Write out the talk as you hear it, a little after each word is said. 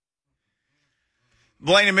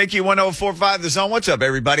Blaine and Mickey, 1045 The Zone. What's up,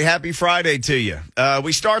 everybody? Happy Friday to you.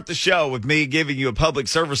 We start the show with me giving you a public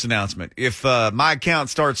service announcement. If my account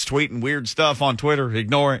starts tweeting weird stuff on Twitter,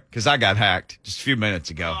 ignore it, because I got hacked just a few minutes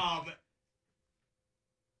ago. Oh, but...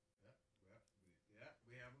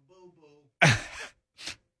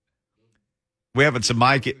 we have a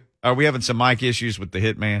boo-boo. Are we having some mic issues with the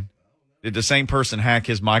hitman? Did the same person hack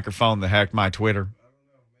his microphone that hacked my Twitter?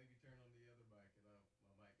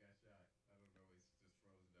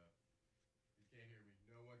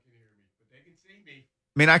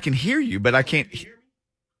 I mean, I can hear you, but I can't.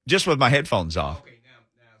 Just with my headphones off. Okay, now it's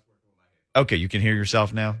working with my headphones. Okay, you can hear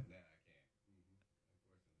yourself now?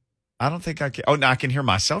 I don't think I can. Oh, no, I can hear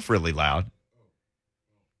myself really loud.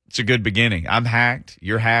 It's a good beginning. I'm hacked.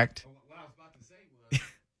 You're hacked. What I was about to say was, yeah, I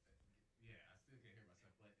still can't hear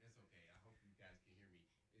myself, but it's okay. I hope you guys can hear me.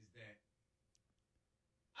 Is that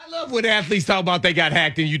I love when athletes talk about they got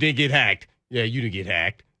hacked and you didn't get hacked. Yeah, you didn't get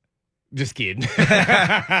hacked. Just kidding.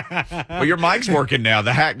 Well, your mic's working now.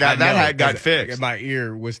 The hack got fixed. My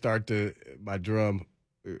ear would start to my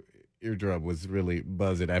eardrum was really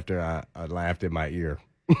buzzing after I laughed in my ear.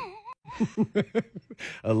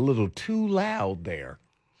 A little too loud there.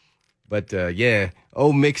 But, yeah,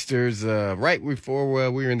 old Mixters, right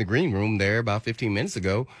before we were in the green room there about 15 minutes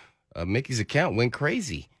ago, Mickey's account went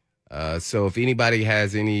crazy. So if anybody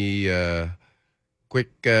has any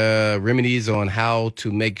quick remedies on how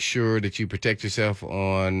to make sure that you protect yourself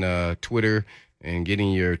on Twitter and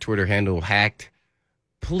getting your Twitter handle hacked,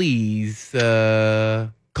 please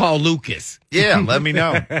call Lucas. Yeah, let me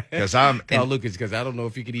know. Call Lucas, because I don't know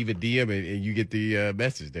if you could even DM and you get the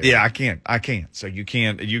message there. Yeah, I can't. So you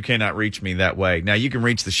cannot reach me that way. Now, you can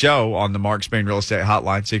reach the show on the Mark Spain Real Estate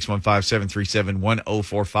Hotline,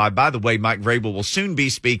 615-737-1045. By the way, Mike Vrabel will soon be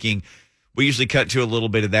speaking. We usually cut to a little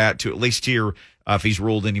bit of that to at least hear if he's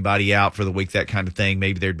ruled anybody out for the week, that kind of thing.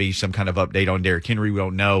 Maybe there'd be some kind of update on Derrick Henry. We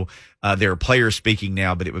don't know. There are players speaking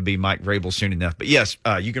now, but it would be Mike Vrabel soon enough. But yes,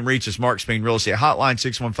 you can reach us, Mark Spain Real Estate Hotline,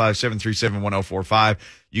 615-737-1045.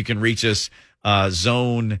 You can reach us,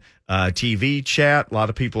 Zone TV chat. A lot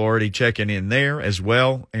of people already checking in there as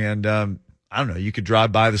well. And I don't know, you could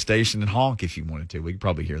drive by the station and honk if you wanted to. We could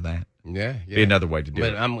probably hear that. Yeah. Be another way to do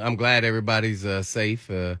it. But I'm glad everybody's safe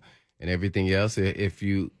and everything else. If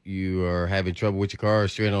you are having trouble with your car or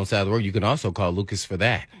straight on the side of the road, you can also call Lucas for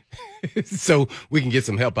that. So we can get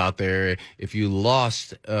some help out there. If you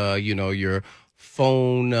lost, your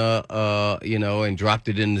phone, and dropped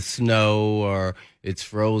it in the snow, or it's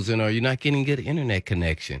frozen, or you're not getting good internet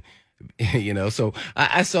connection. So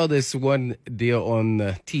I saw this one deal on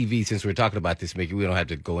the TV. Since we're talking about this, Mickey, we don't have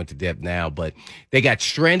to go into depth now, but they got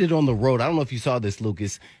stranded on the road. I don't know if you saw this,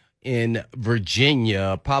 Lucas, in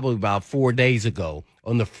Virginia, probably about 4 days ago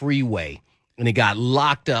on the freeway. And it got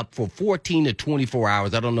locked up for 14 to 24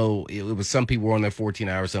 hours. I don't know. It was some people were on there 14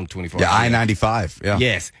 hours, some 24 hours. Yeah, I-95. Yeah.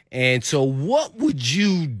 Yes. And so what would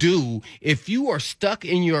you do if you are stuck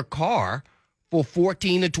in your car for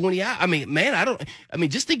 14 to 20 hours? I mean,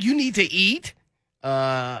 just think you need to eat.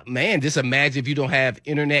 Just imagine if you don't have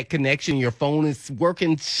internet connection, your phone is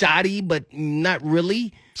working shoddy, but not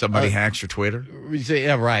really. Somebody hacks your Twitter.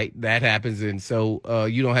 Yeah, right. That happens. And so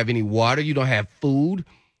you don't have any water. You don't have food.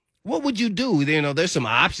 What would you do? There's some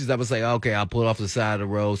options. I would say, okay, I'll pull off the side of the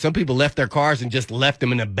road. Some people left their cars and just left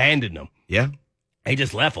them and abandoned them. Yeah. They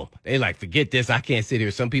just left them. They like, forget this. I can't sit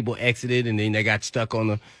here. Some people exited and then they got stuck on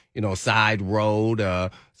the, side road.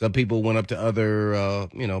 Some people went up to other,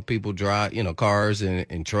 people drive, cars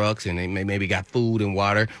and trucks, and they maybe got food and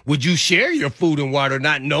water. Would you share your food and water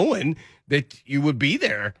not knowing that you would be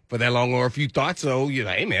there for that long? Or if you thought so, you're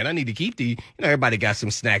like, hey, man, I need to keep everybody got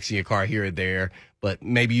some snacks in your car here or there, but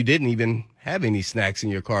maybe you didn't even have any snacks in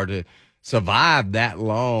your car to survive that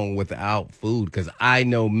long without food. Because I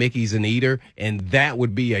know Mickey's an eater, and that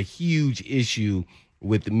would be a huge issue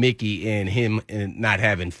with Mickey and him and not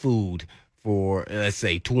having food for, let's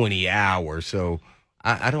say, 20 hours. So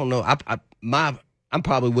I don't know. I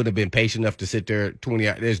probably would have been patient enough to sit there 20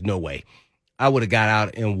 hours. There's no way. I would have got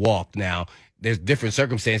out and walked. Now, there's different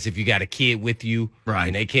circumstances if you got a kid with you, right,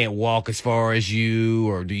 and they can't walk as far as you,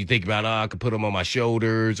 or do you think about, I could put them on my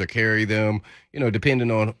shoulders or carry them,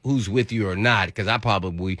 depending on who's with you or not, because I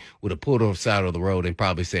probably would have pulled off the side of the road and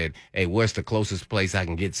probably said, hey, where's the closest place I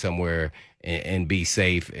can get somewhere and be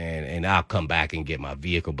safe, and I'll come back and get my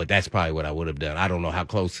vehicle. But that's probably what I would have done. I don't know how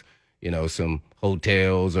close, some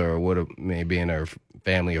hotels or what maybe in our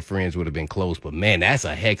family or friends would have been close, but man, that's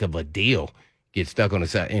a heck of a deal. Get stuck on the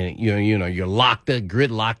side, and you're locked up,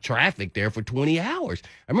 gridlock traffic there for 20 hours.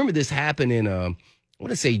 I remember this happened in I want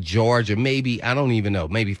to say Georgia, maybe, I don't even know,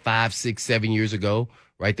 maybe 5, 6, 7 years ago,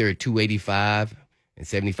 right there at 285 and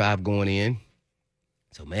 75 going in.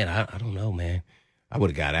 So, man, I don't know, man. I would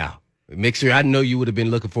have got out. Mixer, I know you would have been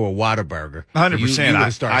looking for a Whataburger.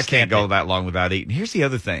 100%. I can't go that long without eating. Here's the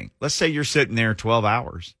other thing. Let's say you're sitting there 12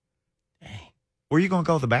 hours. Dang. Where are you going to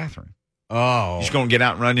go to the bathroom? Oh. You're just going to get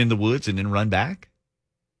out and run in the woods and then run back?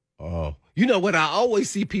 Oh. You know what? I always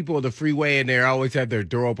see people on the freeway and they always have their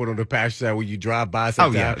door open on the passenger side when you drive by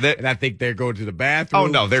sometimes. Oh, yeah. And I think they're going to the bathroom. Oh,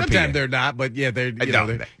 no, they're sometimes peeing. they're not, but yeah, they're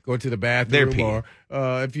going to the bathroom. They're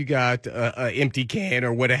or if you got an empty can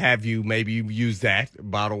or what have you, maybe you use that,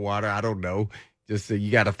 bottled water. I don't know. Just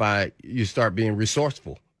you start being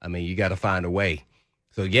resourceful. I mean, you got to find a way.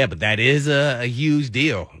 So, yeah, but that is a huge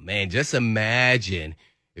deal. Man, just imagine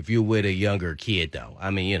if you're with a younger kid, though.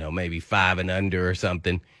 I mean, maybe 5 and under or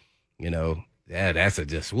something. That's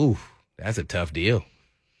a tough deal.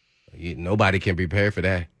 Nobody can prepare for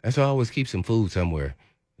that. That's why I always keep some food somewhere,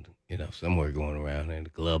 somewhere going around in the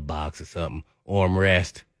glove box or something.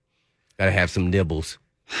 Armrest. Got to have some nibbles.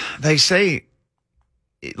 They say,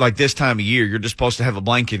 like this time of year, you're just supposed to have a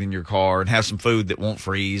blanket in your car and have some food that won't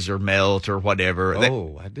freeze or melt or whatever.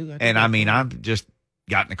 Oh, I do. And I mean, I just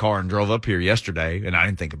got in the car and drove up here yesterday, and I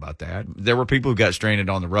didn't think about that. There were people who got stranded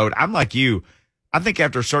on the road. I'm like you. I think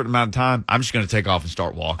after a certain amount of time, I'm just going to take off and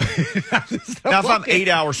start walking. Now, if I'm 8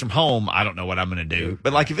 hours from home, I don't know what I'm going to do.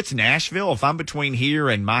 But, like, if it's Nashville, if I'm between here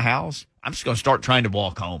and my house, I'm just going to start trying to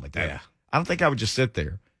walk home at that. Yeah. I don't think I would just sit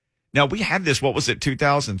there. Now, we had this,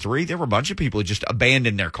 2003? There were a bunch of people who just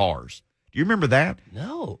abandoned their cars. Do you remember that?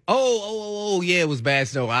 No. Oh, yeah, it was bad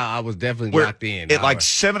snow. I was definitely locked in. At like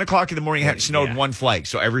 7 o'clock in the morning, it had snowed one flake.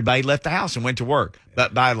 So everybody left the house and went to work.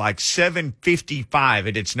 But by like 7:55,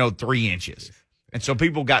 it had snowed 3 inches. And so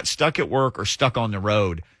people got stuck at work or stuck on the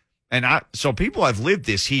road. And so people have lived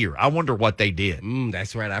this here. I wonder what they did.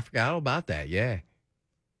 That's right. I forgot all about that. Yeah.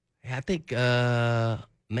 I think,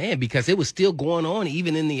 man, because it was still going on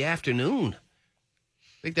even in the afternoon.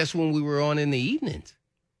 I think that's when we were on in the evenings.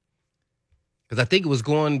 Because I think it was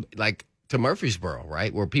going like to Murfreesboro,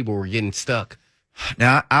 right, where people were getting stuck.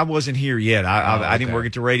 Now, I wasn't here yet. I didn't work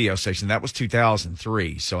at the radio station. That was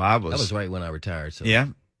 2003. So That was right when I retired. So. Yeah.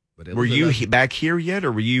 Were you back here yet,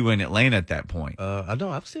 or were you in Atlanta at that point? No,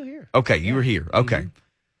 I'm still here. Okay, you were here. Okay. Mm-hmm.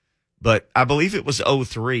 But I believe it was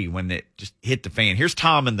 2003 when it just hit the fan. Here's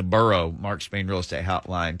Tom in the Borough, Mark Spain Real Estate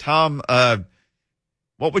Hotline. Tom,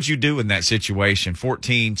 what would you do in that situation?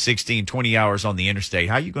 14, 16, 20 hours on the interstate.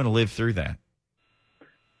 How are you going to live through that?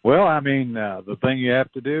 Well, I mean, the thing you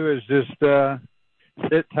have to do is just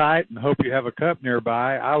sit tight and hope you have a cup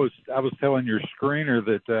nearby. I was telling your screener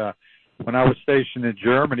that when I was stationed in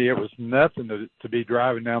Germany, it was nothing to be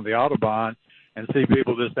driving down the Autobahn and see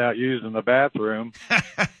people just out using the bathroom,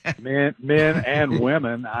 men and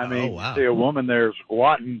women. I mean, wow. You see a woman there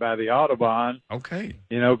squatting by the Autobahn, okay,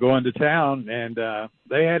 going to town, and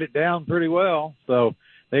they had it down pretty well. So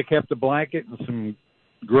they kept a blanket and some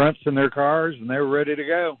grunts in their cars, and they were ready to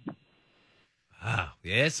go. Wow.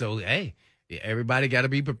 Yeah, so, hey, everybody got to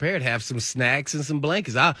be prepared. Have some snacks and some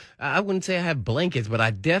blankets. I wouldn't say I have blankets, but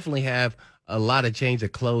I definitely have a lot of change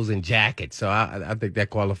of clothes and jackets. So I think that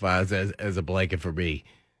qualifies as a blanket for me.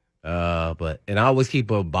 And I always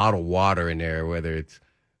keep a bottle of water in there, whether it's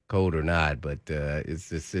cold or not. But it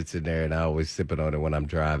just sits in there, and I always sip it on it when I'm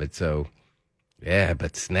driving. So, yeah,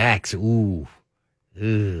 but snacks, ooh.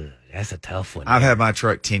 Ugh, that's a tough one. I've had my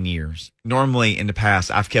truck 10 years. Normally, in the past,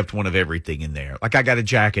 I've kept one of everything in there. Like, I got a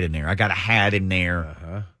jacket in there. I got a hat in there.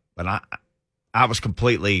 Uh-huh. But I was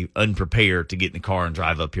completely unprepared to get in the car and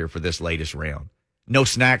drive up here for this latest round. No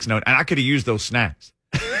snacks, and I could have used those snacks.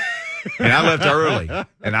 And I left early.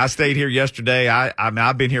 And I stayed here yesterday.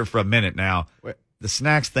 I've been here for a minute now. The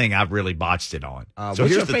snacks thing, I've really botched it on. So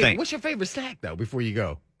here's the thing. What's your favorite snack, though, before you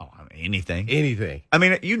go? Oh, anything. Anything. I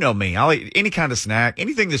mean, you know me. I'll eat any kind of snack.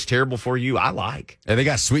 Anything that's terrible for you, I like. Yeah, they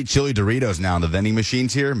got sweet chili Doritos now in the vending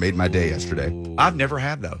machines here. Made my day yesterday. I've never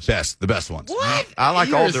had those. The best ones. What? I like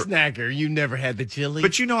You're all a the snacker. You never had the chili.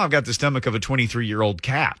 But I've got the stomach of a 23-year-old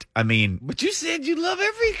cat. I mean, But you said you love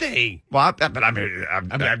everything. well, I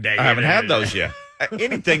haven't had those yet.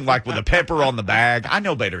 Anything like with a pepper on the bag, I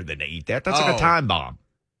know better than to eat that. That's like a time bomb.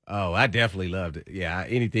 Oh, I definitely loved it. Yeah,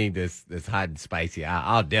 anything that's hot and spicy,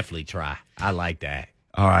 I'll definitely try. I like that.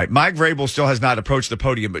 All right. Mike Vrabel still has not approached the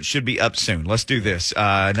podium, but should be up soon. Let's do this.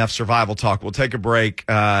 Enough survival talk. We'll take a break.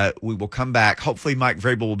 We will come back. Hopefully, Mike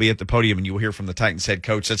Vrabel will be at the podium, and you will hear from the Titans head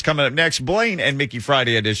coach. That's coming up next. Blaine and Mickey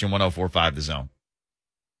Friday edition 104.5 The Zone.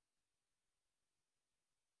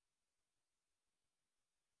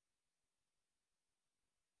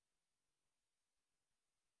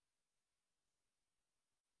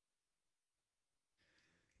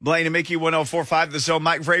 Blaine and Mickey 1045 The Zone.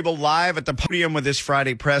 Mike Vrabel live at the podium with this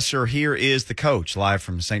Friday presser. Here is the coach live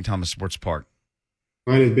from St. Thomas Sports Park.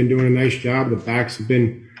 Line has been doing a nice job. The backs have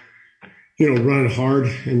been, running hard,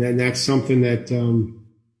 and then that's something that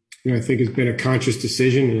I think has been a conscious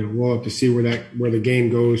decision. We'll have to see where the game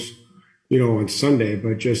goes, on Sunday.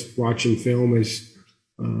 But just watching film is,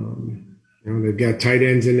 they've got tight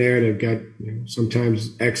ends in there. They've got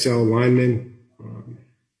sometimes XL linemen.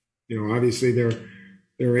 Obviously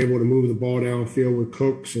they're able to move the ball downfield with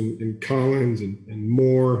Cooks and Collins and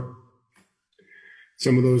Moore.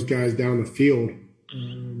 Some of those guys down the field.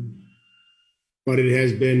 But it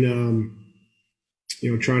has been,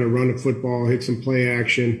 trying to run the football, hit some play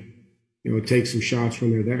action, take some shots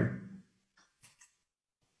when they're there.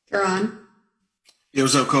 Ron. Yeah,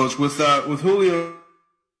 what's up, Coach? With Julio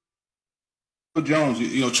Jones,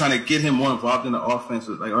 trying to get him more involved in the offense,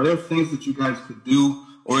 are there things that you guys could do,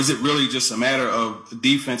 or is it really just a matter of the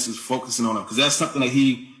defenses focusing on him? Because that's something that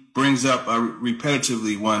he brings up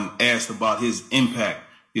repetitively when asked about his impact,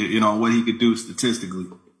 what he could do statistically.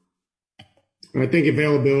 I think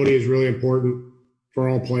availability is really important for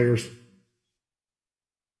all players.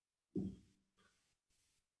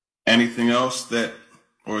 Anything else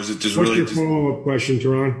or is it just What's really your follow-up question,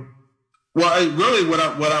 Teron? Well, really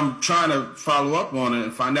what I'm trying to follow up on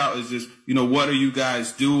and find out is just, what are you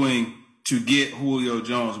guys doing to get Julio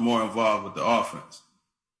Jones more involved with the offense?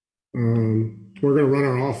 We're going to run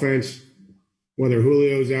our offense, whether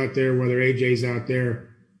Julio's out there, whether AJ's out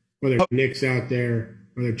there, whether Nick's out there,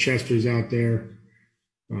 whether Chester's out there,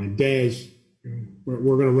 Dez.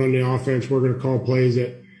 We're going to run the offense. We're going to call plays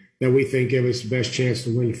that we think give us the best chance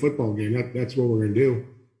to win the football game. That's what we're going to do.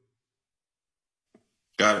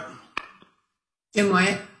 Got it. Jim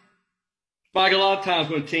Wyatt. Mike, a lot of times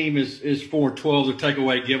when a team is 4-12, their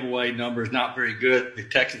takeaway giveaway number is not very good. The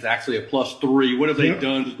Texans actually a +3. What have they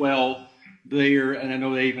done as well there? And I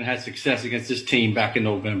know they even had success against this team back in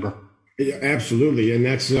November. Yeah, absolutely. And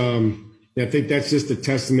that's I think that's just a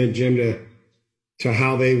testament, Jim, to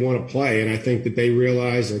how they want to play. And I think that they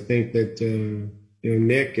realize, I think that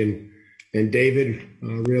Nick and David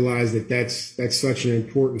realize that that's such an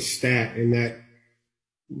important stat, and that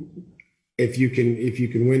if you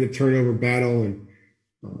can win the turnover battle and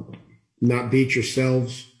not beat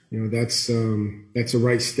yourselves, that's a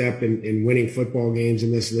right step in winning football games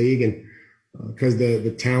in this league. And because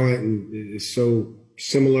the talent is so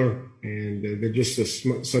similar, and they're just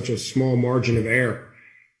such a small margin of error.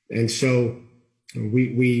 And so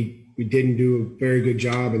we didn't do a very good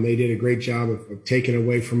job, and they did a great job of taking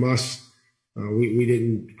away from us. We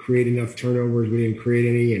didn't create enough turnovers. We didn't create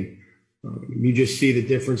any. And you just see the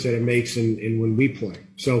difference that it makes in when we play.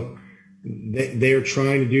 So they're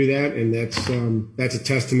trying to do that, and that's a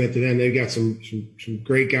testament to them. They've got some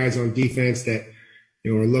great guys on defense that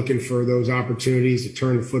are looking for those opportunities to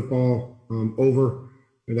turn the football over.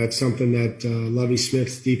 And that's something that Lovie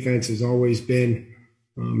Smith's defense has always been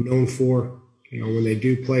known for. When they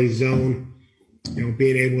do play zone,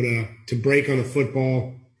 being able to break on the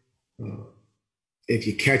football. If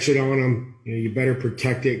you catch it on them, you better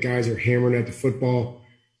protect it. Guys are hammering at the football.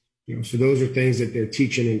 So those are things that they're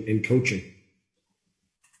teaching and coaching.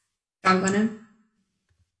 John Glennon.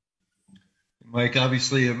 Mike,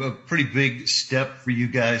 obviously a pretty big step for you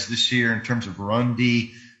guys this year in terms of run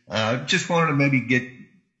D. Just wanted to maybe get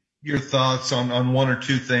your thoughts on one or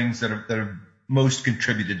two things that have most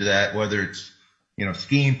contributed to that, whether it's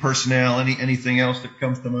scheme, personnel, anything else that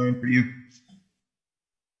comes to mind for you.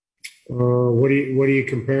 What are you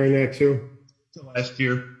comparing that to? To last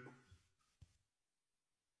year.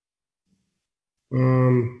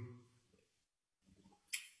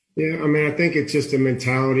 Yeah, I think it's just a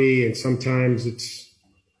mentality, and sometimes it's,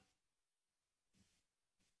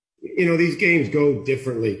 these games go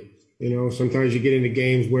differently. Sometimes you get into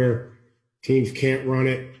games where teams can't run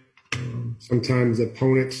it. Sometimes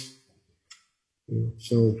opponents.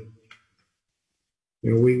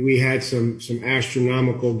 We had some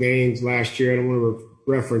astronomical gains last year. I don't want to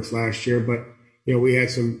reference last year, but we had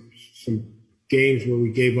some games where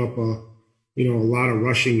we gave up a lot of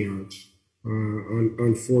rushing yards,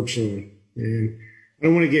 unfortunately. And I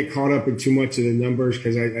don't want to get caught up in too much of the numbers,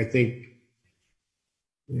 because I think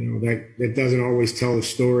that doesn't always tell the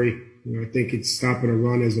story. I think it's stopping a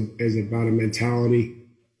run is about a mentality,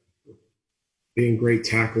 being great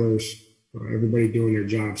tacklers, everybody doing their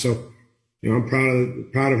job. So. I'm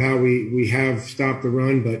proud of how we have stopped the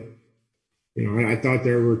run, but I thought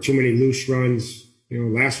there were too many loose runs,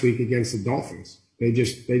 last week against the Dolphins. They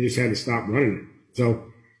just had to stop running it. So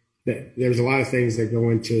there's a lot of things that go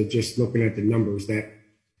into just looking at the numbers that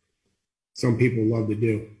some people love to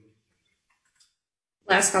do.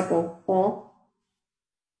 Last couple. Paul.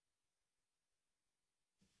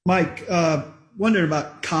 Mike, wondering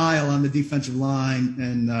about Kyle on the defensive line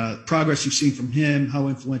and progress you've seen from him. How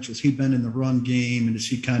influential has he been in the run game? And is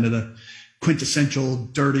he kind of the quintessential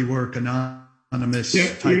dirty work, anonymous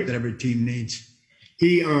type that every team needs?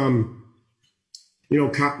 He,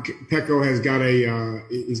 Pecco has got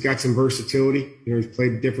he's got some versatility. He's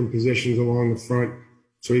played different positions along the front,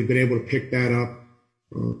 so he's been able to pick that up.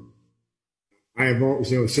 I have always,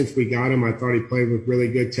 since we got him, I thought he played with really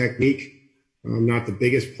good technique. Not the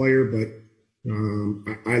biggest player, but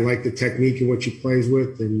I like the technique in which he plays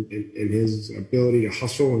with and his ability to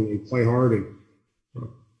hustle and play hard and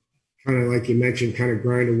kind of, like you mentioned, kind of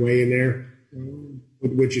grind away in there,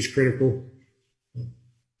 which is critical.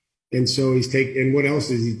 And so and what else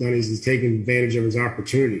has he done is he's taken advantage of his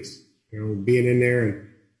opportunities, being in there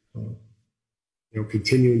and,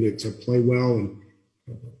 continuing to play well and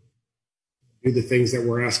do the things that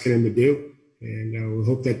we're asking him to do. And we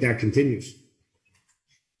hope that continues.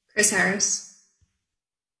 Chris Harris.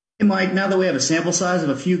 Hey, Mike, now that we have a sample size of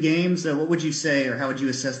a few games, what would you say or how would you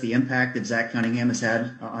assess the impact that Zach Cunningham has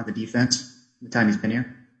had on the defense the time he's been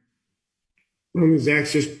here?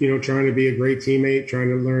 Zach's just, trying to be a great teammate, trying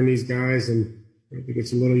to learn these guys. And I think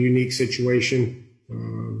it's a little unique situation,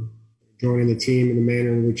 joining the team in the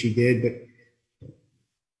manner in which he did. But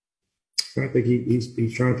I think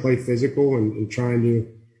he's trying to play physical and trying to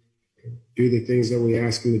do the things that we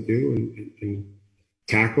ask him to do and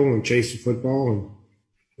tackle and chase the football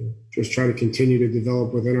and just try to continue to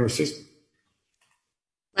develop within our system.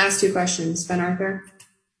 Last two questions. Ben Arthur.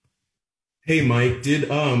 Hey, Mike, did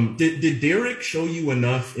Derek show you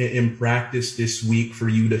enough in practice this week for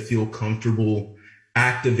you to feel comfortable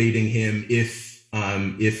activating him if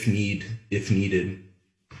needed?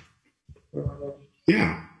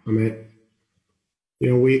 Yeah,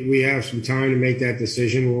 we have some time to make that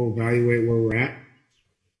decision. We'll evaluate where we're at.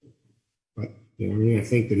 But I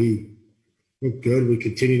think that he looked good. We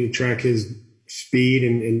continue to track his speed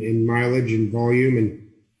and mileage and volume and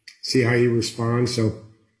see how he responds. So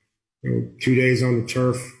 2 days on the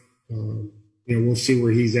turf, we'll see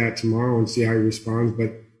where he's at tomorrow and see how he responds.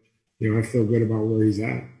 But, I feel good about where he's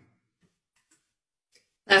at.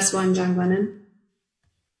 Last one, John Glennon.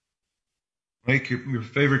 Mike, your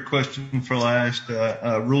favorite question for last,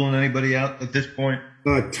 ruling anybody out at this point?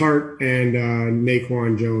 Tart and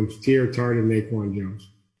Naquan Jones. Tier Tart and Naquan Jones.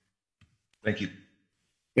 Thank you.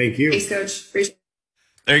 Thank you. Thanks, Coach. Appreciate it.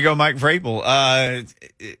 There you go, Mike Vrabel.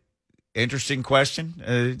 Interesting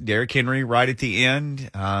question. Derrick Henry right at the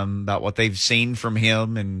end about what they've seen from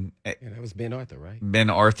him. And that was Ben Arthur, right?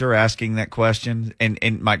 Ben Arthur asking that question.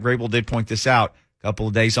 And Mike Vrabel did point this out. A couple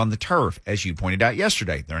of days on the turf, as you pointed out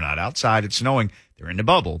yesterday. They're not outside. It's snowing. They're in the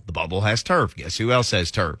bubble. The bubble has turf. Guess who else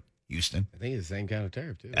has turf? Houston. I think it's the same kind of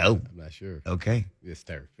turf, too. Oh. I'm not sure. Okay. It's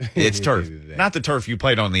turf. It's turf. Not the turf you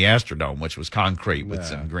played on the Astrodome, which was concrete with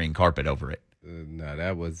some green carpet over it. No,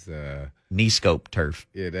 that was knee scope turf.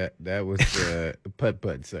 Yeah, that was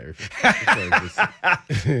putt surf.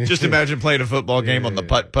 Just imagine playing a football game on the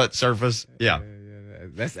putt surface. Yeah.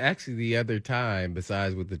 That's actually the other time,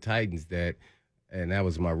 besides with the Titans, and that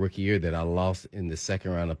was my rookie year, that I lost in the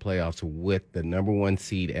second round of playoffs with the number 1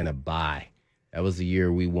 seed and a bye. That was the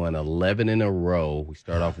year we won 11 in a row. We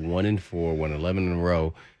started off 1-4, won 11 in a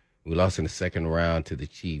row. We lost in the second round to the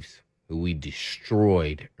Chiefs, who we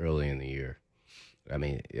destroyed early in the year.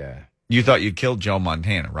 Yeah. You thought you'd killed Joe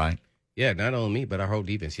Montana, right? Yeah, not only me, but our whole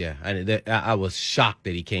defense, yeah. I was shocked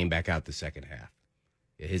that he came back out the second half.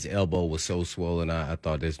 His elbow was so swollen, I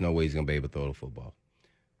thought there's no way he's going to be able to throw the football.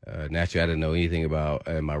 Naturally, I didn't know anything about,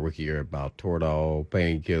 in my rookie year, about Toradol,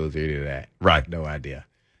 painkillers, or any of that. Right. No idea.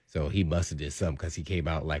 So he must have did something because he came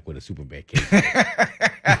out like with a Superman cape.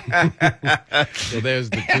 So there's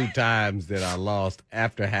the 2 times that I lost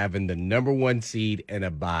after having the number 1 seed and a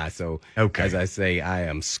bye. So as I say, I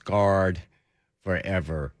am scarred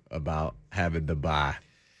forever about having the bye.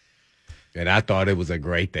 And I thought it was a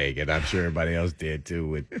great thing, and I'm sure everybody else did too,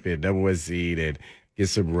 with being number 1 seed and get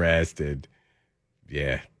some rest. And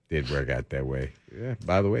yeah, didn't work out that way. Yeah.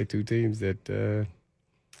 By the way, 2 teams that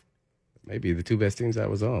maybe the 2 best teams I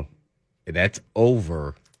was on. And that's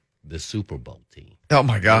over the Super Bowl team. Oh,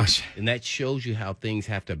 my gosh. And that shows you how things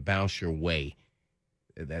have to bounce your way.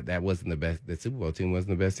 That wasn't the best. The Super Bowl team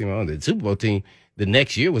wasn't the best team on. The Super Bowl team the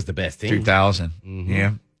next year was the best team. 2000. Mm-hmm.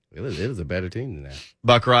 Yeah. It was a better team than that.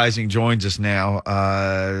 Buck Reising joins us now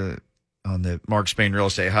on the Mark Spain Real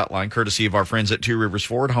Estate Hotline, courtesy of our friends at Two Rivers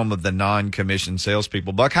Ford, home of the non-commissioned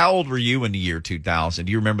salespeople. Buck, how old were you in the year 2000?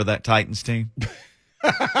 Do you remember that Titans team?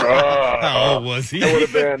 How old was he? It would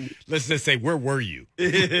have been. Let's just say, where were you?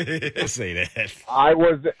 Let's say that. I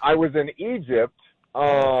was in Egypt.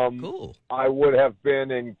 Cool. I would have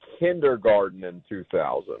been in kindergarten in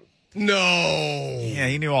 2000. No. Yeah,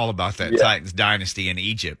 he knew all about that Yeah. Titans dynasty in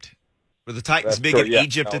Egypt. Were the Titans That's big true, in yeah.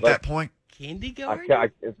 Egypt No, at that point?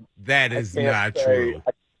 Kindergarten? That is not true.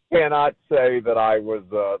 I cannot say that I was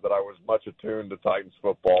much attuned to Titans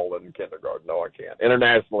football in kindergarten. No, I can't.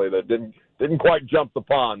 Internationally, that didn't quite jump the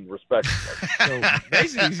pond, respectively. So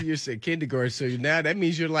basically, you're saying kindergarten. So now that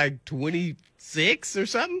means you're like 26 or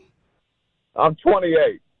something. I'm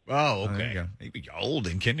 28. Oh, okay. He'd be old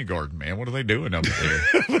in kindergarten, man. What are they doing over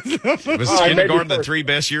there? Was kindergarten the 3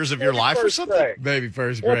 best years of your life or something? Grade. Maybe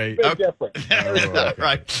first grade. It's a bit different. Okay.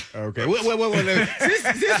 Right. Okay. Well,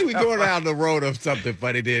 since we going down the road of something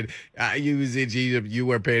funny, then you was in Egypt, you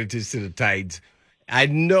weren't paying attention to the Titans. I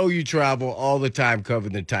know you travel all the time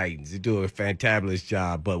covering the Titans. You do a fantabulous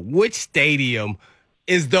job. But which stadium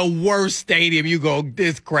is the worst stadium? You go,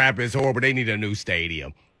 this crap is horrible. They need a new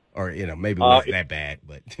stadium. Or, maybe it wasn't that bad,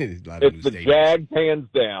 but there's a lot of new It's the stadiums. Jags hands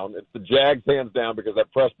down. It's the Jags hands down because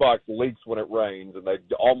that press box leaks when it rains, and they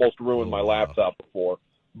almost ruined my laptop before.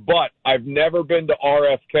 But I've never been to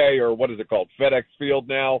RFK, or what is it called, FedEx Field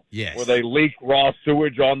now, Yes. where they leak raw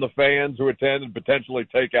sewage on the fans who attend and potentially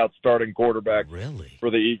take out starting quarterbacks for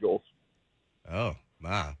the Eagles. Oh,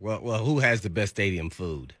 my. Well, who has the best stadium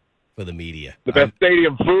food for the media? The best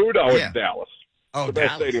stadium food? Oh, Yeah. it's Dallas. Oh, the best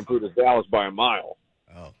Dallas. stadium food is Dallas by a mile.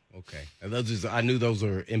 Oh, okay. And I knew those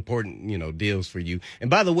were important, deals for you. And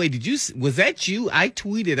by the way, was that you? I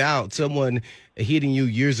tweeted out someone hitting you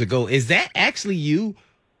years ago. Is that actually you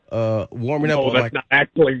warming up? No, that's not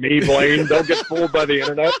actually me, Blaine. Don't get fooled by the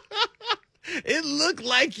internet. It looked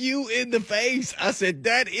like you in the face. I said,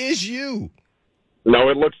 that is you. No,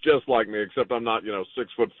 it looks just like me, except I'm not,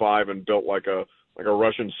 6'5" and built like a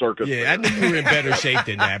Russian circus. Yeah, I knew you were in better shape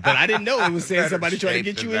than that, but I didn't know it was saying somebody trying to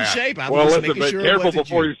get you in shape. I Well, was listen, making but sure it careful wasn't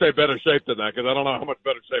before you. you say better shape than that, because I don't know how much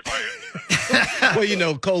better shape I am.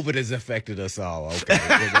 Well, COVID has affected us all. Okay.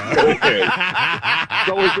 Okay.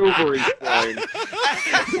 So is Uber Eats, Blaine.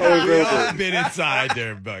 So is We've all Uber. been inside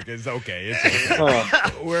there, Buck. It's okay. It's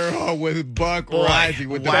okay. We're on with Buck Reising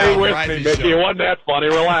with the Stay Buck with Reising me, Mickey. Show. It wasn't that funny.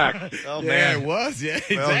 Relax. Oh, Yeah, man. it was. Yeah,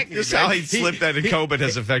 Well, exactly. just man. how he slipped that in COVID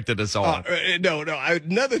has affected us all. No.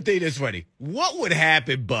 Another thing that's funny. What would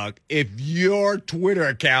happen, Buck, if your Twitter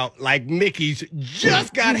account, like Mickey's,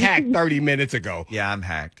 just got hacked 30 minutes ago? Yeah, I'm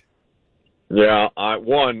hacked. Yeah,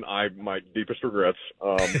 my deepest regrets.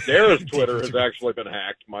 Dara's Twitter has actually been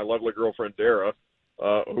hacked. My lovely girlfriend Dara,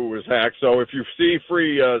 who was hacked. So if you see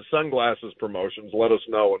free sunglasses promotions, let us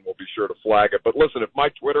know and we'll be sure to flag it. But listen, if my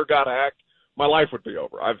Twitter got hacked, my life would be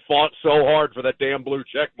over. I've fought so hard for that damn blue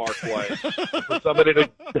check mark play. For somebody to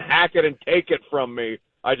hack it and take it from me,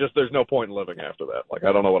 there's no point in living after that. Like,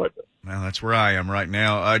 I don't know what I did. Well, that's where I am right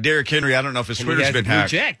now. Derrick Henry, I don't know if his And he Twitter's has been a blue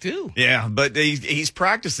hacked. check, too. Yeah, but he's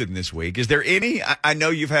practicing this week. Is there any? I know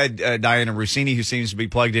you've had Diana Rossini, who seems to be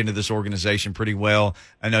plugged into this organization pretty well.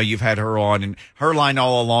 I know you've had her on, and her line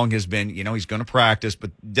all along has been, he's going to practice,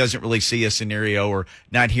 but doesn't really see a scenario or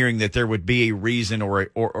not hearing that there would be a reason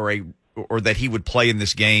or that he would play in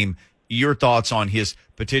this game. Your thoughts on his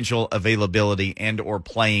potential availability and or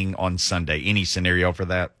playing on Sunday? Any scenario for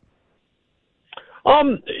that?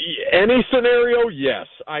 Any scenario, yes.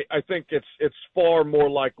 I think it's far more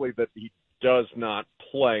likely that he does not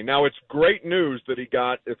play. Now, it's great news that he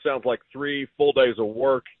got, it sounds like, 3 full days of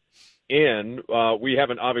work in. We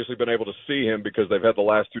haven't obviously been able to see him because they've had the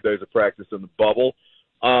last 2 days of practice in the bubble.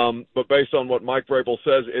 But based on what Mike Vrabel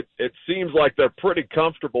says, it seems like they're pretty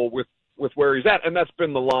comfortable with where he's at, and that's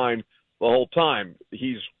been the line the whole time.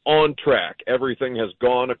 He's on track. Everything has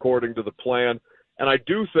gone according to the plan. And I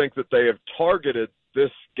do think that they have targeted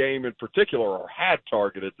this game in particular, or had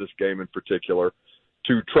targeted this game in particular,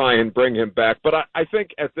 to try and bring him back. But I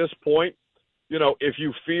think at this point, if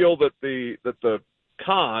you feel that the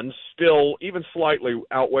cons still even slightly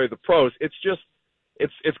outweigh the pros, it's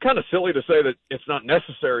kind of silly to say that it's not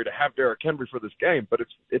necessary to have Derrick Henry for this game, but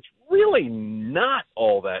it's really not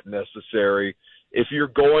all that necessary if you're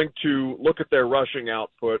going to look at their rushing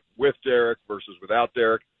output with Derrick versus without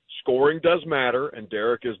Derrick. Scoring does matter, and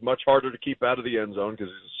Derrick is much harder to keep out of the end zone because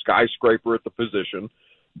he's a skyscraper at the position.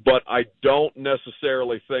 But I don't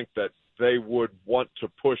necessarily think that they would want to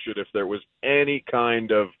push it if there was any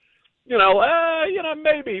kind of,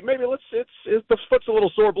 maybe it's the foot's a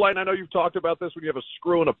little sore, Blaine. I know you've talked about this when you have a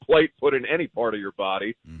screw and a plate put in any part of your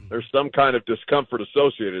body. Mm-hmm. There's some kind of discomfort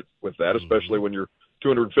associated with that, especially when you're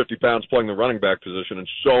 250 pounds playing the running back position, and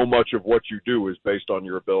so much of what you do is based on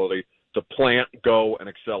your ability to plant, go, and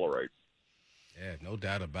accelerate. Yeah, no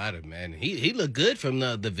doubt about it, man. He looked good from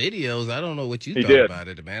the videos. I don't know what you He thought did. about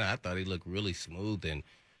it, man. I thought he looked really smooth, and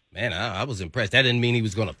man, I was impressed. That didn't mean he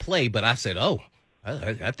was going to play, but I said, oh,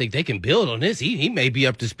 I think they can build on this. He may be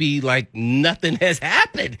up to speed like nothing has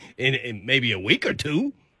happened in maybe a week or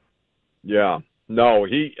two. Yeah, no,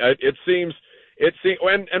 it seems, and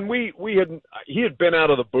he had been out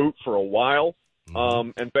of the boot for a while,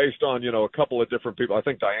 and based on a couple of different people, I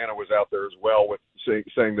think Diana was out there as well with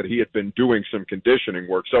saying that he had been doing some conditioning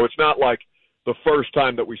work. So it's not like the first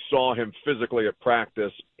time that we saw him physically at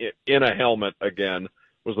practice in a helmet again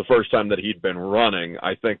was the first time that he'd been running.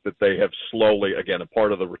 I think that they have slowly, again, a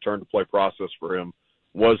part of the return to play process for him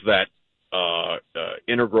was that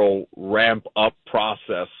integral ramp up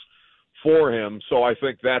process for him. So I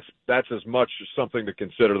think that's as much something to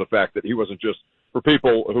consider, the fact that he wasn't just, for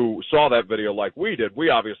people who saw that video like we did,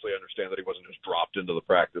 we obviously understand that he wasn't just dropped into the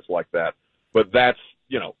practice like that. But that's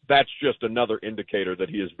just another indicator that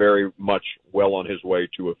he is very much well on his way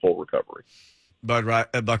to a full recovery. Buck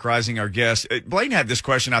Reising, our guest. Blaine had this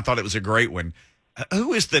question. I thought it was a great one.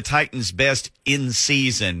 Who is the Titans' best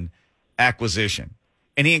in-season acquisition?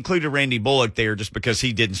 And he included Randy Bullock there just because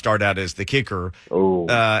he didn't start out as the kicker. Oh.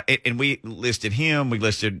 And we listed him. We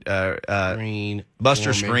listed Screen,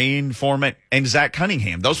 Buster Screen, Foreman, and Zach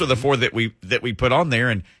Cunningham. Those were the four that we put on there.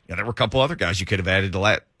 And there were a couple other guys you could have added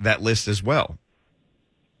to that list as well.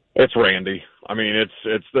 It's Randy. I mean,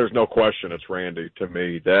 it's there's no question it's Randy to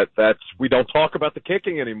me. That's we don't talk about the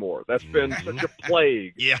kicking anymore. That's been such a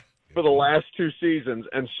plague for the last two seasons,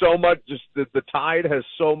 and so much just the tide has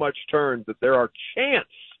so much turned that there are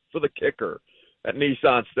chants for the kicker at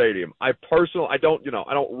Nissan Stadium. I don't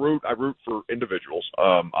root. I root for individuals.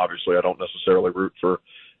 Obviously, I don't necessarily root for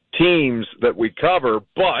teams that we cover,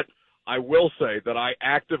 but I will say that I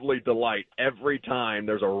actively delight every time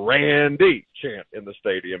there's a Randy chant in the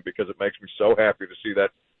stadium, because it makes me so happy to see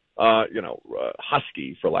that,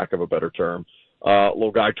 husky, for lack of a better term,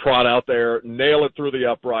 little guy trot out there, nail it through the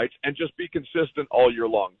uprights, and just be consistent all year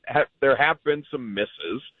long. There have been some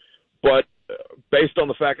misses, but based on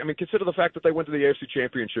the fact, consider the fact that they went to the AFC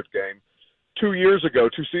Championship game 2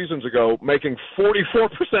 seasons ago, making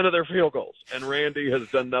 44% of their field goals, and Randy has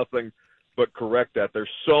done nothing but correct that. There's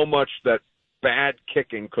so much that bad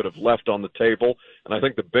kicking could have left on the table, and I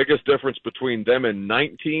think the biggest difference between them in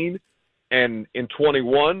 19 and in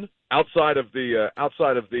 21, outside of the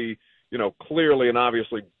clearly and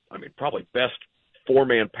obviously, probably best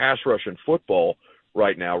four-man pass rush in football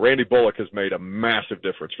right now, Randy Bullock has made a massive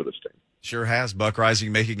difference for this team. Sure has. Buck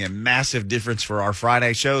Reising making a massive difference for our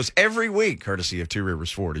Friday shows every week, courtesy of Two Rivers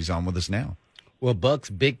Ford. He's on with us now. Well, Buck's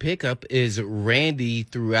big pickup is Randy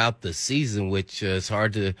throughout the season, which is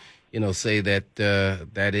hard to, say that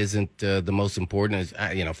that isn't the most important.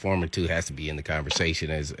 Foreman too has to be in the conversation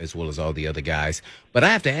as well as all the other guys. But I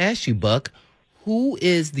have to ask you, Buck, who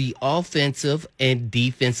is the offensive and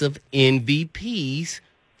defensive MVPs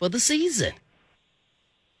for the season?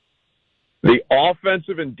 The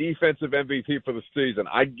offensive and defensive MVP for the season,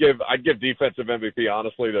 I'd give defensive MVP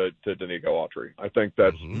honestly to Danico Autry. I think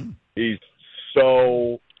that's he's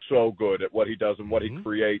so good at what he does and what he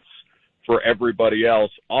creates for everybody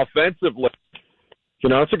else. Offensively,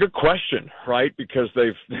 it's a good question, right? Because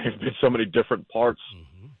they've been so many different parts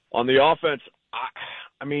on the offense.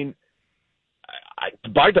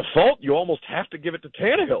 By default, you almost have to give it to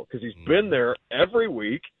Tannehill because he's been there every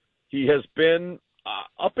week. He has been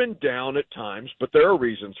up and down at times, but there are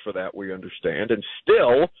reasons for that, we understand. And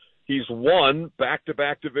still, he's won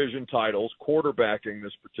back-to-back division titles quarterbacking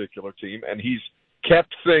this particular team, and he's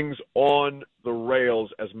kept things on the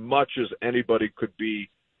rails as much as anybody could be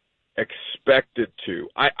expected to.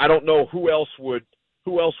 I don't know who else would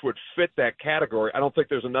fit that category. I don't think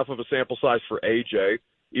there's enough of a sample size for AJ,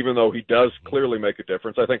 even though he does clearly make a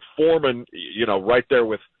difference. I think Foreman, right there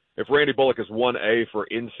with, if Randy Bullock is 1A for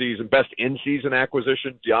best in-season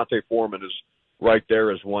acquisition, Deontay Foreman is right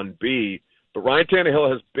there as 1B. But Ryan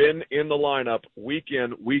Tannehill has been in the lineup week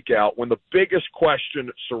in, week out, when the biggest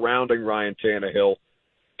question surrounding Ryan Tannehill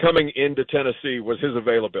coming into Tennessee was his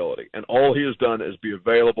availability. And all he has done is be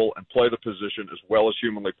available and play the position as well as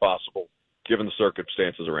humanly possible, given the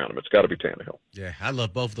circumstances around him. It's got to be Tannehill. Yeah, I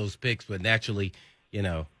love both those picks, but naturally, I'm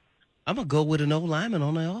going to go with an old lineman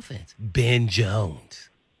on the offense, Ben Jones.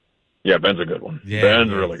 Yeah, Ben's a good one. Yeah,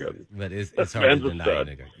 Ben's really good. But it's hard to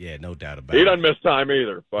deny. Yeah, no doubt about it. He doesn't miss time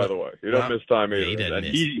either, by the way. He doesn't miss time either. He doesn't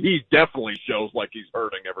miss. He definitely shows like he's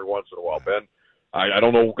hurting every once in a while. Ben, I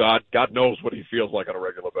don't know. God knows what he feels like on a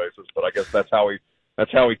regular basis, but I guess that's how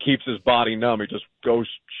he keeps his body numb. He just goes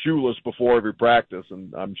shoeless before every practice,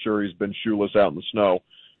 and I'm sure he's been shoeless out in the snow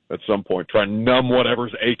at some point. Try and numb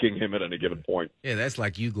whatever's aching him at any given point. Yeah, that's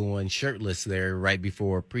like you going shirtless there right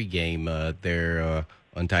before pregame there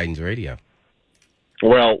on Titans Radio.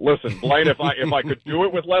 Well, listen, Blaine, if I could do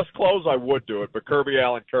it with less clothes, I would do it. But Kirby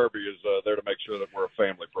Allen Kirby is there to make sure that we're a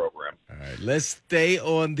family program. All right, let's stay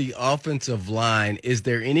on the offensive line. Is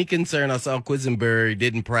there any concern? I saw Quisenberry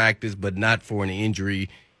didn't practice, but not for an injury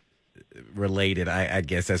related. I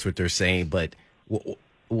guess that's what they're saying. But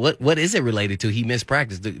what is it related to? He missed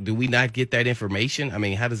practice. Do we not get that information? I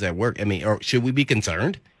mean, how does that work? I mean, or should we be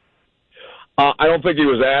concerned? I don't think he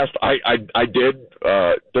was asked. I did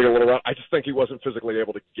dig a little around. I just think he wasn't physically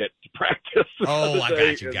able to get to practice. Oh,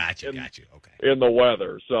 I got you. Okay. In the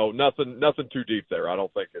weather, so nothing too deep there. I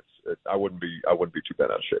don't think I wouldn't be too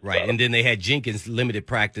bad out of shape. Right, and then they had Jenkins limited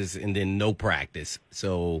practice and then no practice.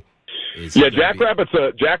 So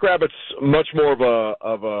Jackrabbit's much more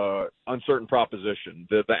of a uncertain proposition.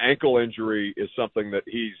 The ankle injury is something that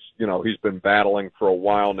he's been battling for a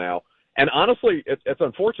while now. And honestly, it's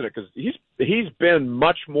unfortunate because he's been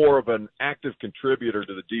much more of an active contributor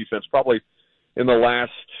to the defense, probably in the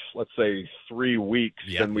last, let's say, 3 weeks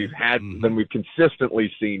than we've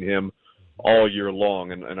consistently seen him all year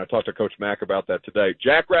long. And I talked to Coach Mack about that today.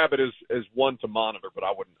 Jackrabbit is one to monitor, but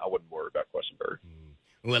I wouldn't worry about Questenberry.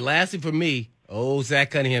 Well, lastly for me,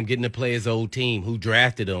 Zach Cunningham getting to play his old team, who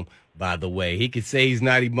drafted him, by the way. He could say he's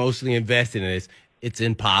not emotionally invested in this. It's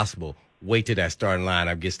impossible. Wait till that starting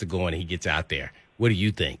lineup gets to going and he gets out there. What do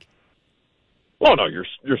you think? Well, no, you're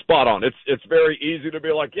spot on. It's very easy to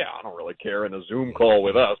be like, yeah, I don't really care in a Zoom call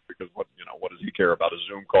with us because what does he care about a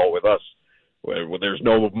Zoom call with us? Well, there's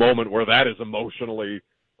no moment where that is emotionally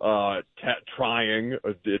trying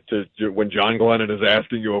to when John Glennon is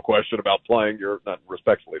asking you a question about playing your, not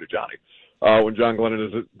respectfully to Johnny, when John Glennon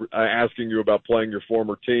is asking you about playing your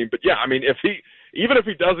former team. But yeah, I mean, even if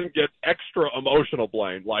he doesn't get extra emotional,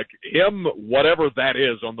 Blaine, like him, whatever that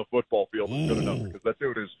is on the football field is good enough because that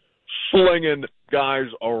dude is slinging guys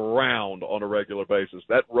around on a regular basis.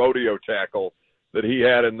 That rodeo tackle that he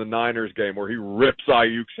had in the Niners game where he rips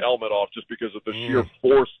Ayuk's helmet off just because of the sheer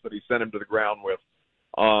force that he sent him to the ground with.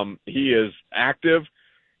 He is active.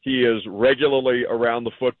 He is regularly around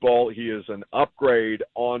the football. He is an upgrade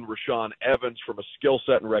on Rashaan Evans from a skill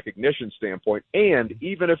set and recognition standpoint. And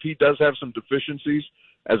even if he does have some deficiencies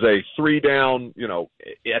as a 3-down,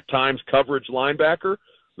 at times coverage linebacker,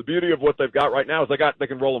 the beauty of what they've got right now is they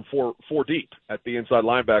can roll him four deep at the inside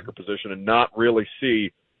linebacker position and not really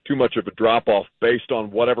see too much of a drop-off based on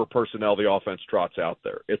whatever personnel the offense trots out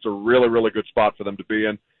there. It's a really, really good spot for them to be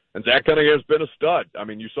in. And Zach Cunningham has been a stud. I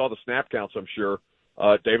mean, you saw the snap counts, I'm sure.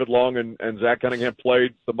 David Long and Zach Cunningham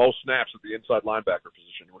played the most snaps at the inside linebacker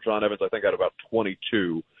position. Rashaan Evans, I think, had about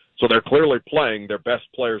 22. So they're clearly playing their best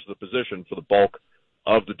players of the position for the bulk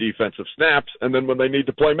of the defensive snaps. And then when they need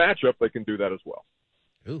to play matchup, they can do that as well.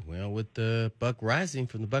 Ooh, well, with Buck Reising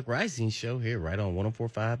from the Buck Reising Show here, right on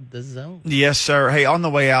 104.5 The Zone. Yes, sir. Hey, on the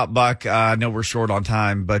way out, Buck, I know we're short on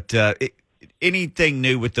time, but anything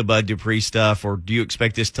new with the Bud Dupree stuff, or do you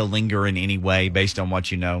expect this to linger in any way based on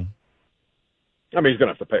what you know? I mean, he's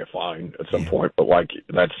going to have to pay a fine at some point, but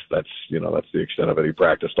that's the extent of it. He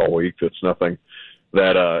practiced all week. It's nothing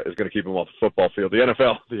that is going to keep him off the football field. The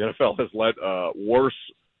NFL has let worse.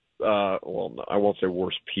 Well, I won't say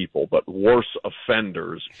worse people, but worse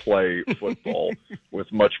offenders play football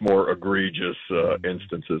with much more egregious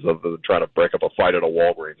instances of trying to break up a fight at a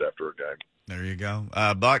Walgreens after a game. There you go.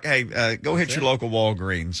 Buck, hey, go hit your local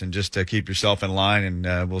Walgreens and just keep yourself in line,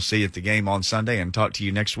 and we'll see you at the game on Sunday and talk to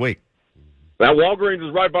you next week. That Walgreens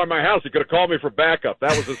is right by my house. He could have called me for backup.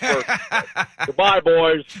 That was his first. Goodbye,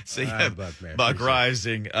 boys. See ya. Buck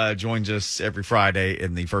Reising joins us every Friday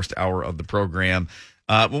in the first hour of the program.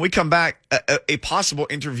 When we come back, a possible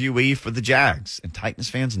interviewee for the Jags. And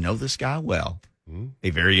Titans fans know this guy well.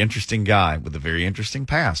 A very interesting guy with a very interesting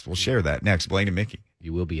past. We'll share that next. Blaine and Mickey.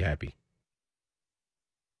 You will be happy.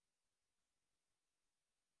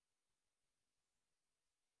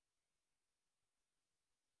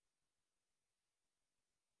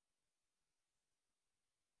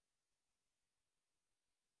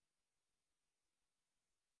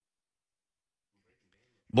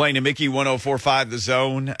 Blaine and Mickey, 104.5 The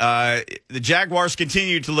Zone. The Jaguars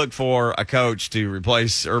continue to look for a coach to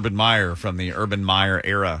replace Urban Meyer from the Urban Meyer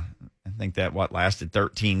era. I think that lasted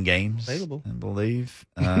 13 games, available, I believe.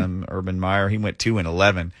 Urban Meyer, he went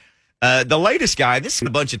 2-11. The latest guy, this is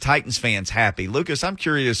a bunch of Titans fans happy. Lucas, I'm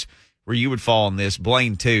curious where you would fall on this.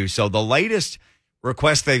 Blaine, too. So the latest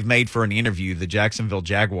request they've made for an interview, the Jacksonville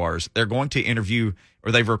Jaguars, they're going to interview,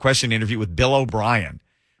 or they've requested an interview with Bill O'Brien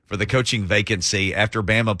for the coaching vacancy after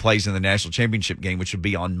Bama plays in the national championship game, which would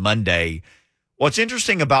be on Monday. What's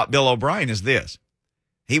interesting about Bill O'Brien is this.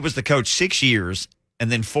 He was the coach 6 years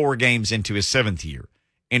and then 4 games into his 7th year.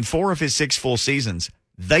 In 4 of his 6 full seasons,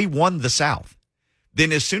 they won the South.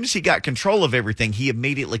 Then as soon as he got control of everything, he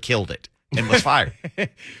immediately killed it and was fired.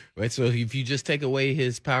 Right. So if you just take away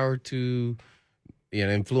his power to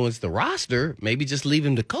influence the roster, maybe just leave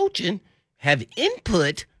him to coaching, have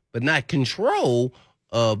input, but not control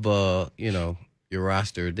of, your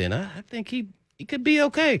roster, then I think he could be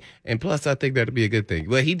okay. And plus, I think that'd be a good thing.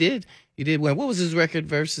 Well, he did win. What was his record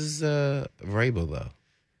versus Vrabel, though?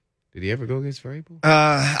 Did he ever go against Vrabel?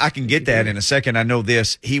 I can get that in a second. I know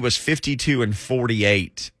this. He was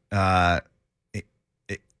 52-48.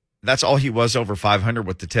 That's all he was over 500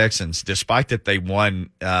 with the Texans, despite that they won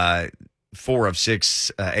 4 of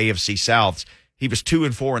 6 AFC Souths. He was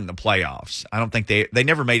 2-4 in the playoffs. I don't think they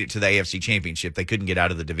never made it to the AFC Championship. They couldn't get out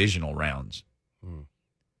of the divisional rounds.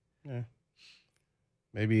 Yeah.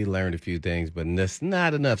 Maybe he learned a few things, but that's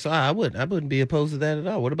not enough. So I wouldn't be opposed to that at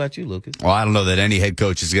all. What about you, Lucas? Well, I don't know that any head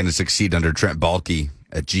coach is going to succeed under Trent Baalke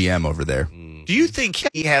at GM over there. Do you think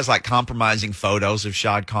he has like compromising photos of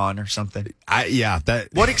Shad Khan or something?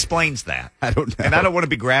 What explains that? I don't know. And I don't want to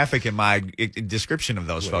be graphic in my description of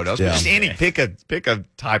those photos. But just pick a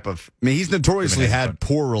type of. I mean, he's notoriously had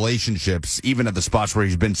poor relationships, even at the spots where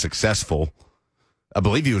he's been successful. I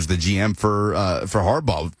believe he was the GM for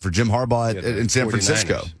Harbaugh, for Jim Harbaugh in San 49ers.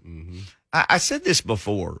 Francisco. Mm-hmm. I said this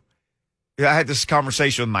before. I had this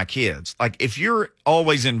conversation with my kids. Like, if you're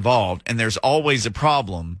always involved and there's always a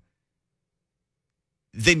problem,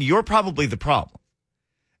 then you're probably the problem.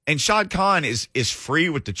 And Shad Khan is free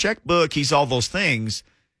with the checkbook. He's all those things.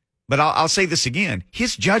 But I'll say this again.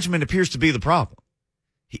 His judgment appears to be the problem.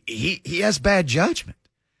 He has bad judgment.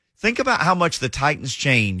 Think about how much the Titans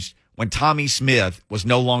changed when Tommy Smith was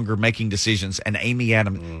no longer making decisions and Amy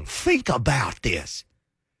Adams. Think about this.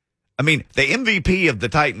 I mean, the MVP of the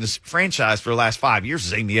Titans franchise for the last 5 years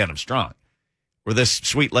is Amy Adams Strong, where this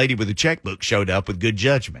sweet lady with a checkbook showed up with good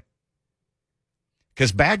judgment.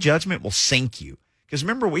 Because bad judgment will sink you. Because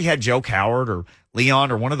remember, we had Joe Coward or Leon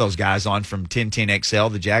or one of those guys on from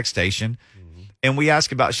 1010XL, the Jack station, and we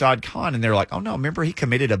asked about Shad Khan, and they're like, oh, no, remember he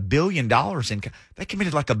committed $1 billion they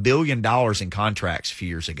committed like $1 billion in contracts a few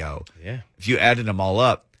years ago. Yeah. If you added them all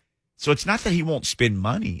up. So it's not that he won't spend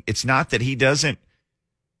money. It's not that he doesn't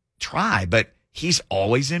try, but he's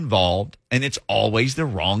always involved, and it's always the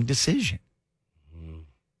wrong decision.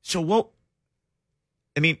 So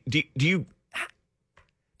do you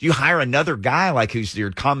hire another guy like who's your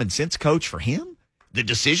common sense coach for him? The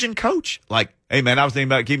decision coach? Like, hey, man, I was thinking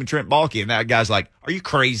about keeping Trent Baalke, and that guy's like, are you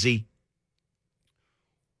crazy?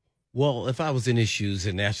 Well, if I was in his shoes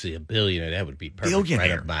and actually a billionaire, that would be perfect.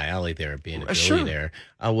 Right up my alley there, being a billionaire. Sure.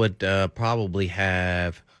 I would probably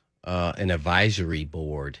have an advisory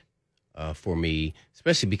board for me,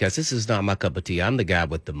 especially because this is not my cup of tea. I'm the guy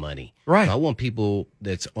with the money. Right. So I want people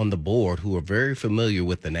that's on the board who are very familiar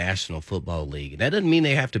with the National Football League. And that doesn't mean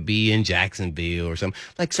they have to be in Jacksonville or something.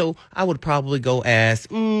 Like, so I would probably go ask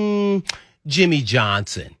Jimmy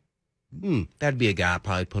Johnson. That'd be a guy I'd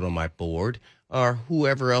probably put on my board, or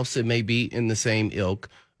whoever else it may be in the same ilk.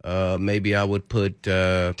 Maybe I would put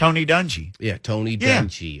Tony Dungy. Yeah, Tony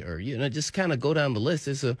Dungy, or just kind of go down the list.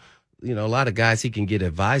 There's a lot of guys he can get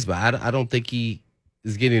advice by. I don't think he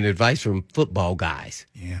is getting advice from football guys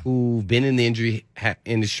who've been in the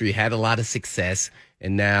industry, had a lot of success,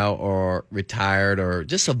 and now are retired, or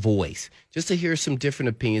just a voice, just to hear some different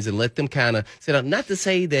opinions and let them kind of sit up. Not to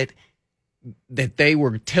say that they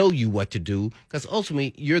will tell you what to do, because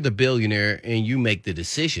ultimately you're the billionaire and you make the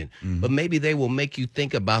decision. But maybe they will make you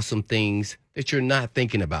think about some things that you're not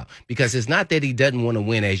thinking about, because it's not that he doesn't want to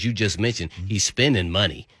win, as you just mentioned. He's spending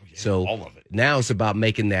money. So all of it. Now it's about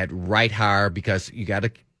making that right hire, because you got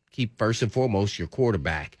to keep first and foremost your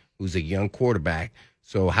quarterback, who's a young quarterback.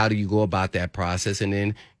 So how do you go about that process? And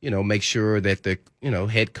then, make sure that the,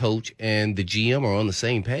 head coach and the GM are on the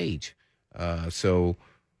same page. So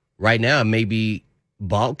right now, maybe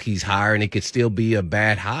Baalke's hire, and it could still be a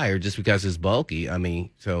bad hire just because it's Baalke. I mean,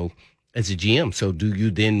 so as a GM, so do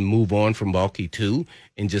you then move on from Baalke too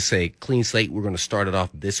and just say, clean slate, we're going to start it off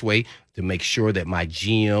this way to make sure that my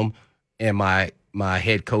GM and my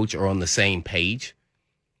head coach are on the same page?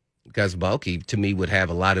 Because Baalke, to me, would have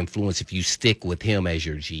a lot of influence if you stick with him as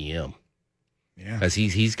your GM. Yeah. Because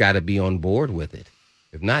he's got to be on board with it.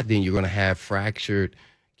 If not, then you're going to have fractured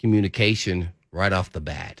communication right off the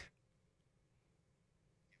bat.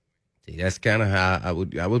 See, that's kind of how I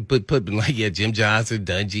would put like, Jim Johnson,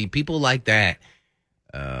 Dungy, people like that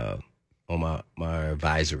on my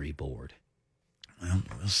advisory board. Well,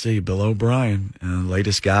 we'll see. Bill O'Brien,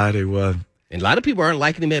 latest guy to And a lot of people aren't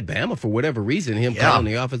liking him at Bama for whatever reason. Him calling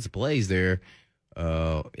the offensive plays there.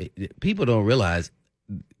 People don't realize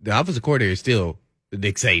the offensive coordinator is still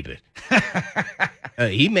Nick Saban.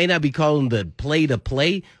 He may not be calling the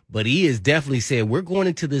play-to-play, but he is definitely saying, we're going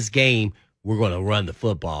into this game, we're going to run the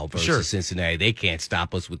football versus Cincinnati. They can't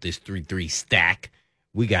stop us with this 3-3 stack.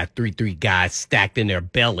 We got 3-3 guys stacked in their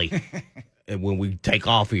belly and when we take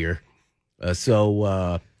off here. I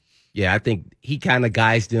think he kind of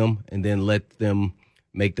guides them and then let them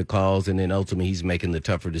make the calls, and then ultimately he's making the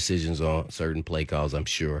tougher decisions on certain play calls, I'm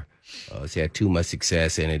sure. He's had too much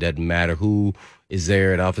success, and it doesn't matter who is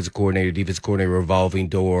there at offensive coordinator, defensive coordinator, revolving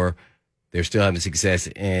door. They're still having success,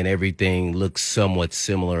 and everything looks somewhat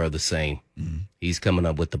similar or the same. Mm-hmm. He's coming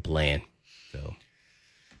up with the plan. So,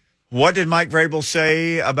 what did Mike Vrabel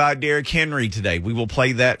say about Derrick Henry today? We will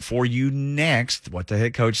play that for you next, what the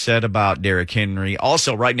head coach said about Derrick Henry.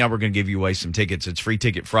 Also, right now we're going to give you away some tickets. It's Free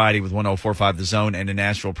Ticket Friday with 104.5 The Zone and the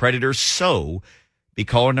Nashville Predators. So be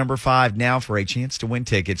caller number 5 now for a chance to win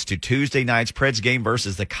tickets to Tuesday night's Preds game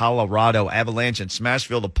versus the Colorado Avalanche in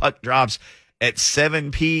Smashville. The puck drops at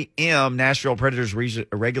 7 p.m. Nashville Predators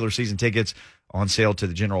regular season tickets on sale to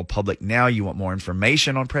the general public now. You want more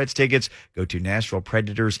information on Preds tickets? Go to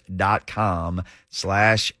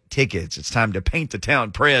NashvillePredators.com/tickets. It's time to paint the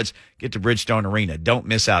town Preds. Get to Bridgestone Arena. Don't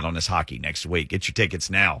miss out on this hockey next week. Get your tickets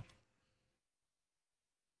now.